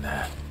else is in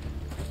there.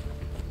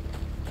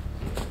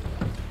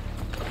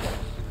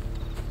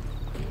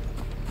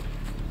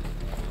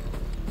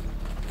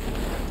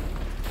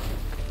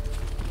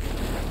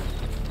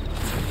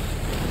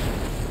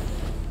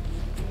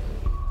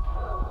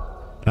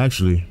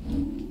 Actually,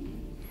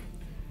 I'm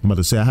about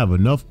to say I have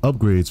enough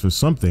upgrades for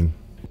something.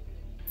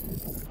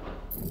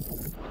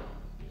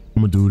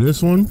 I'm gonna do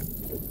this one.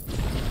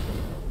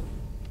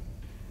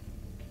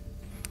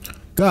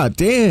 God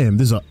damn,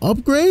 there's an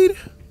upgrade?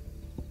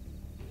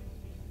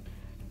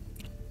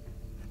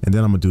 And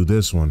then I'm gonna do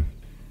this one.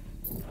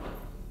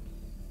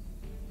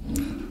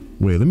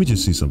 Wait, let me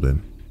just see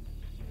something.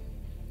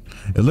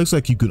 It looks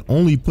like you could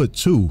only put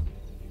 2.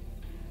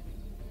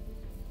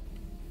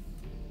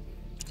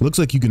 Looks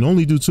like you can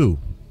only do 2.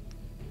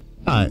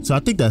 Alright, so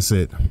I think that's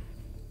it.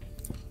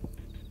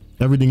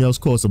 Everything else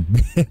costs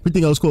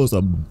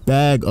a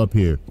bag up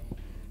here.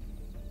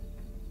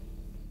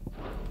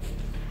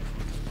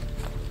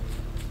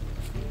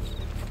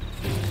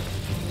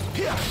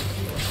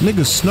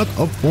 Niggas snuck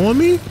up on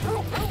me?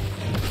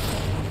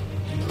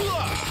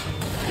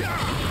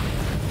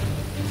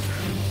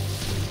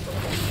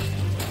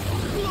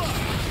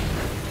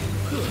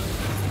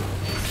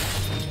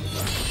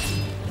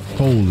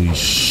 Holy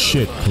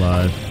shit,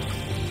 Clive.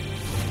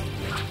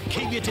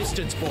 Keep your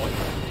distance, boy.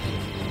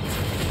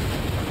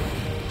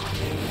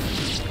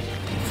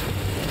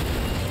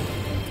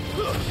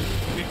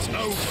 It's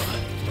over.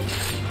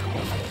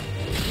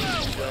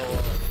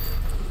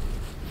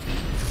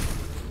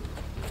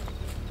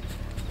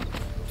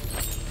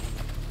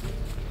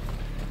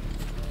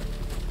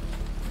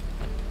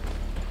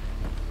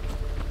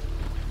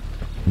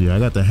 Yeah, I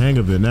got the hang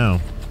of it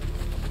now.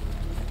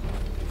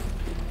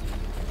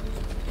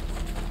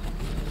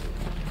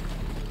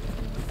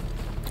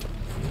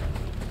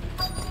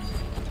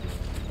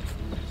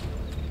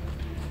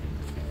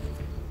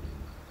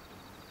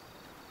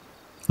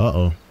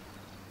 Uh-oh.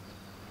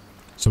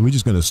 So we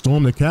just gonna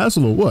storm the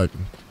castle or what?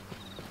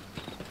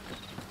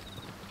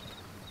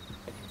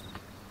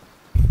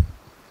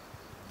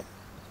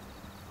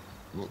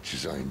 Much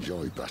as I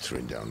enjoy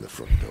battering down the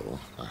front door,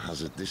 I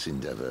hazard this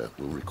endeavour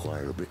will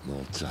require a bit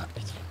more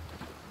tact.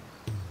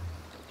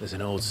 There's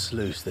an old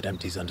sluice that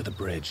empties under the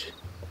bridge.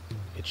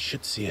 It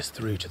should see us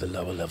through to the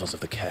lower levels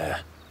of the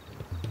care.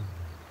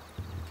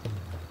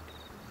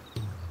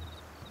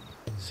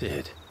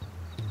 Sid.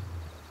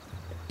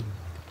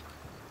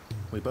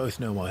 We both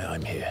know why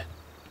I'm here.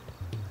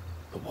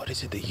 But what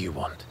is it that you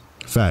want?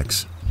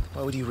 Facts.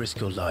 Why would you risk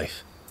your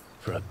life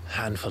for a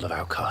handful of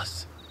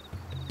outcasts?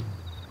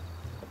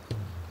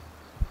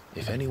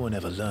 If anyone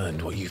ever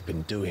learned what you've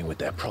been doing with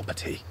their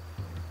property...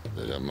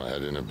 They'd have my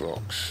head in a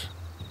box.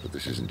 But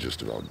this isn't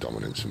just about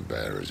dominance and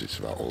bearers, it's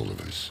about all of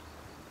us.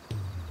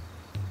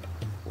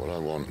 What I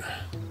want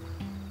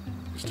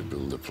is to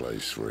build a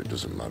place where it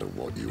doesn't matter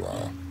what you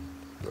are,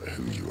 but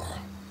who you are.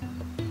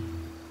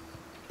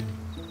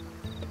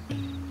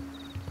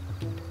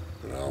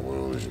 But our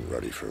world isn't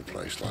ready for a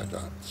place like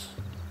that.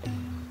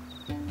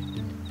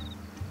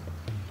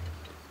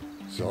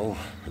 So,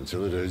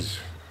 until it is,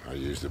 I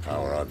use the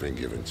power I've been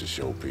given to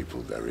show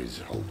people there is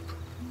hope.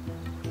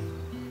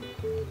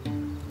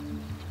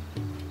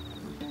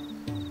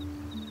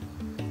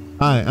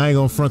 I ain't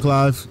gonna front,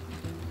 Clive.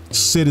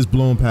 Sid is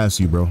blown past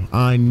you, bro.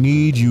 I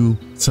need you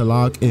to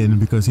lock in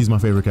because he's my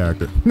favorite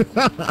character.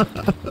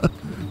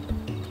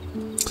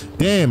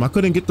 Damn, I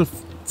couldn't get the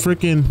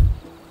freaking...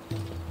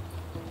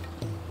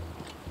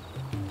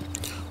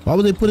 Why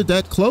would they put it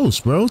that close,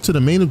 bro, to the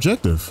main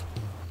objective?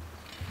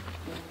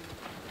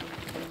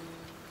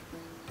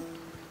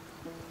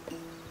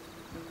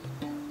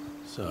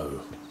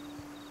 So,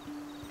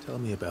 tell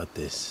me about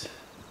this,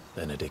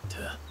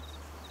 Benedicta.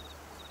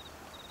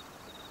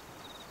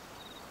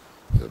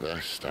 The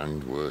best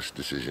and worst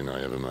decision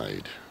I ever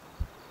made.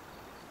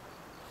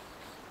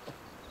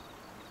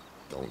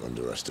 Don't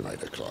underestimate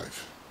her,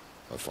 Clive.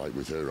 A fight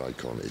with her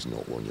icon is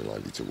not one you're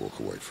likely to walk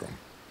away from.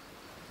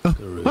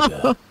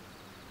 Garuda.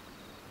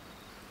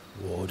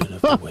 Warden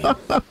of the Wing.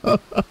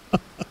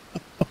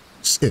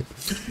 Shit.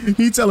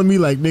 He telling me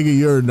like, nigga,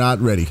 you're not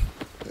ready.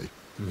 Hey.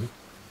 Mm-hmm.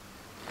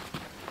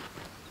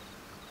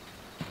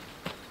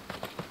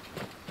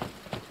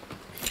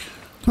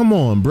 Come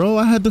on, bro.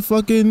 I had to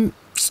fucking...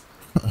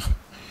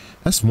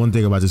 That's one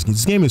thing about this game.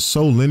 This game is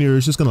so linear.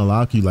 It's just gonna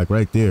lock you like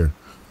right there.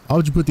 How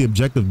would you put the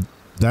objective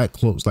that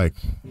close? Like,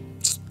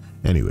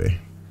 anyway.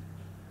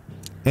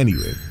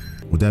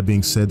 With that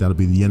being said, that'll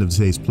be the end of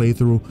today's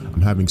playthrough.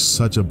 I'm having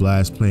such a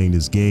blast playing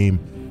this game.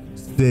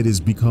 Sid is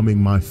becoming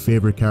my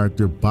favorite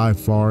character by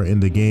far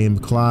in the game.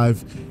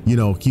 Clive, you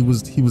know, he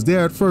was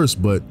there at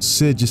first, but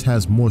Sid just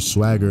has more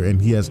swagger,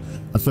 and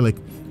I feel like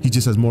he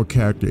just has more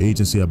character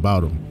agency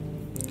about him.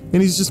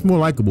 And he's just more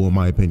likable in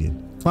my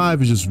opinion.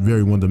 Clive is just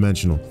very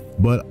one-dimensional,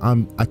 but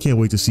I can't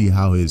wait to see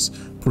how his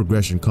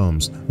progression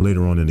comes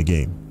later on in the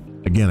game.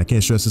 Again, I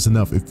can't stress this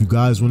enough. If you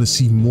guys want to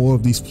see more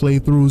of these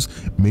playthroughs,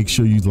 make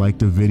sure you like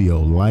the video,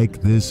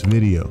 like this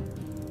video.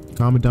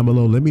 Comment down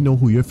below, let me know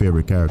who your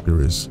favorite character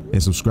is,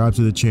 and subscribe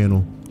to the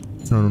channel,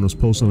 turn on those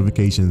post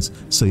notifications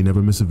so you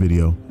never miss a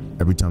video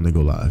every time they go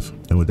live.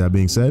 And with that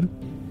being said,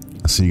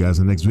 I'll see you guys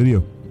in the next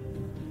video.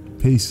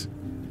 Peace.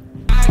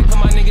 Put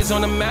my niggas on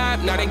the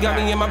map, now they got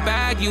me in my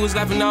bag. You was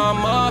laughing, now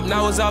I'm up,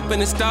 now it's up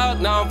and it's stuck.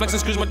 Now I'm flexing,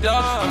 screws my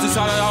duck. I'm too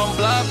tired of all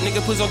bluff,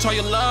 nigga, please don't try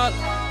your luck.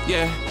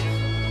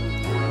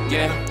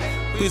 Yeah,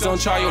 please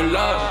don't try your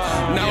luck.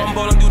 Now I'm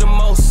ballin', do the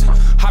most.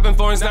 Hopping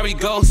foreigns, now we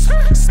ghost.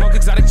 Smoke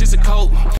exotic, just a coat.